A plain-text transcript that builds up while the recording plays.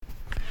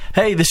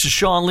Hey, this is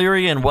Sean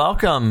Leary, and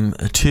welcome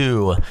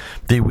to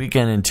the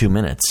Weekend in 2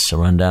 Minutes, a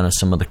rundown of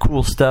some of the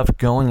cool stuff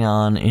going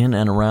on in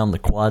and around the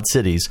Quad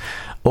Cities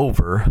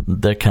over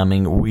the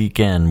coming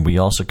weekend. We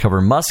also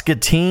cover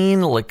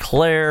Muscatine,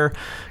 LeClaire,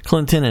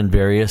 Clinton, and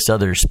various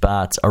other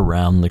spots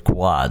around the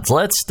Quads.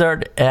 Let's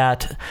start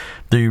at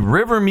the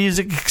River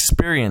Music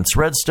Experience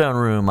Redstone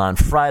Room on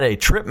Friday.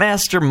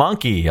 Tripmaster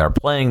Monkey are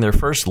playing their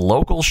first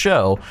local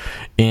show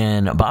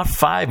in about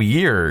 5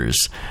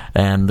 years,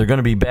 and they're going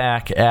to be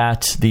back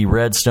at the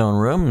Redstone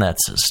Room.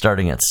 That's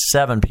starting at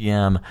 7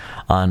 p.m.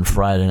 on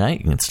Friday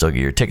night. You can still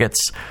get your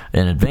tickets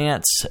in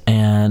advance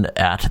and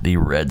at the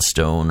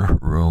Redstone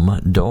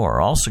Room door.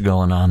 Also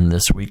going on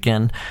this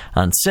weekend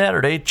on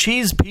Saturday,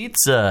 Cheese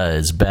Pizza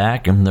is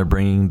back, and they're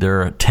bringing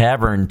their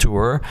tavern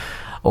tour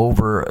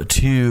over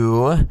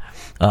to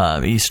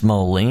East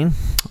Moline.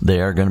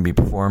 They are going to be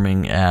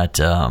performing at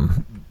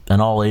an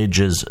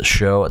all-ages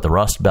show at the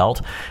Rust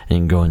Belt, and you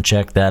can go and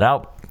check that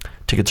out.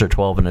 Tickets are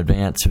 $12 in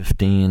advance,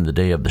 $15 the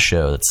day of the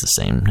show. That's the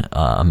same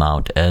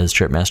amount as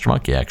Tripmaster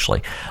Monkey,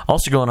 actually.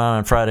 Also going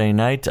on Friday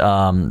night,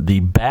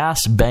 the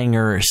Bass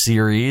Banger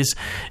series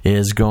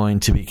is going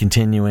to be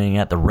continuing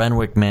at the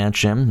Renwick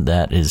Mansion.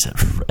 That is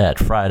at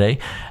Friday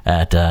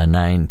at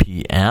 9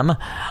 p.m.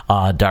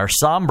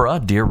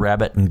 Darsombra, Deer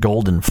Rabbit, and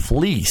Golden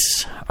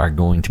Fleece are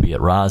going to be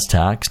at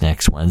Rostock's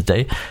next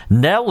Wednesday.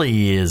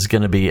 Nelly is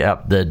going to be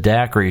at the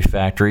Daiquiri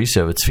Factory,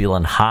 so it's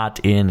feeling hot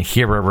in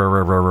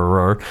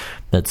here.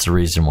 That's the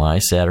reason why.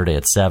 Saturday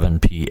at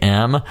 7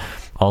 p.m.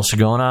 Also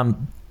going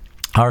on,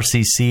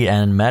 RCC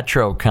and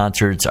Metro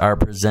concerts are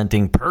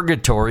presenting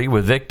Purgatory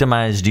with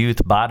Victimized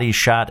Youth, Body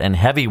Shot, and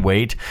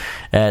Heavyweight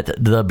at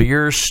the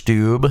Beer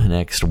Stube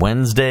next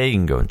Wednesday. You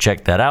can go and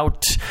check that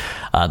out.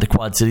 The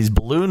Quad Cities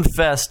Balloon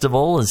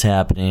Festival is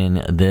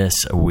happening this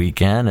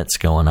weekend. It's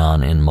going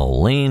on in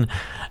Moline.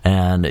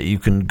 And you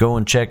can go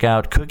and check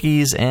out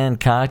Cookies and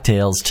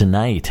Cocktails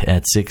tonight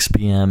at 6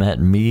 p.m. at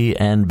Me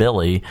and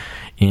Billy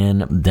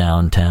in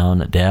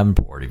downtown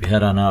Davenport. If you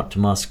head on out to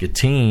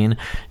Muscatine,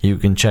 you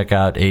can check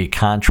out a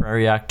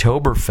Contrary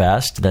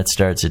Oktoberfest that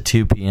starts at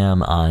 2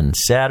 p.m. on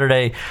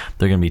Saturday.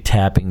 They're going to be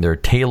tapping their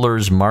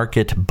Taylor's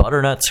Market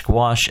Butternut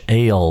Squash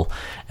Ale,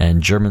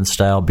 and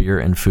German-style beer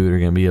and food are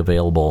going to be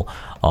available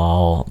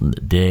all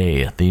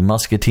day. The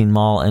Muscatine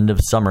Mall End of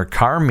Summer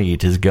Car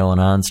Meet is going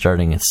on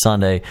starting at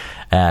Sunday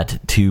at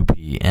 2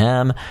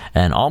 p.m.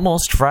 And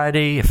Almost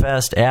Friday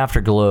Fest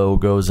Afterglow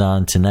goes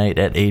on tonight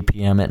at 8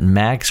 p.m. at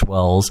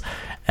Maxwell's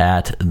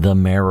at the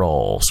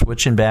Merrill.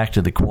 Switching back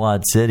to the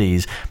Quad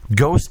Cities,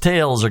 Ghost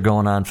Tales are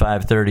going on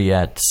 5:30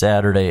 at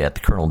Saturday at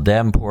the Colonel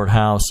Davenport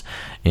House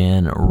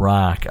in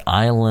Rock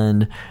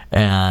Island.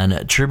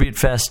 And Tribute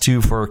Fest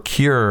 2 for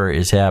Cure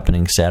is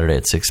happening Saturday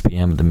at 6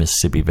 p.m. at the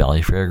Mississippi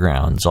Valley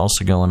Fairgrounds.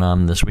 Also going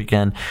on this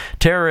weekend,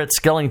 Terror at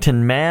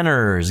Skellington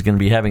Manor is going to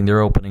be having their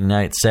opening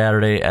night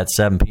Saturday at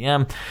 7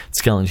 p.m. at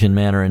Skellington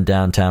Manor in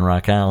downtown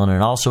Rock Island.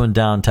 And also in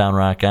downtown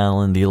Rock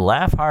Island, the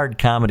Laugh Hard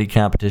Comedy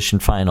Competition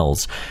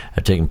Finals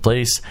are taking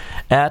place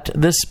at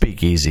the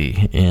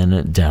Speakeasy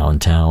in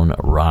downtown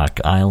Rock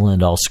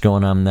Island. Also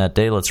going on that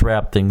day, let's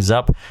wrap things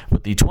up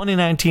with the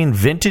 2019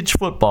 Vintage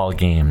Football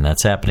Game.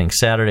 That's happening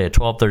Saturday at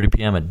 12:30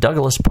 p.m. at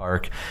Douglas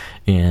Park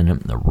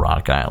in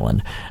Rock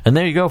Island. And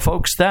there you go,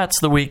 folks. That's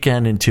the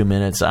Weekend in 2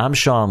 Minutes. I'm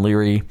Sean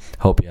Leary.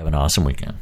 Hope you have an awesome weekend.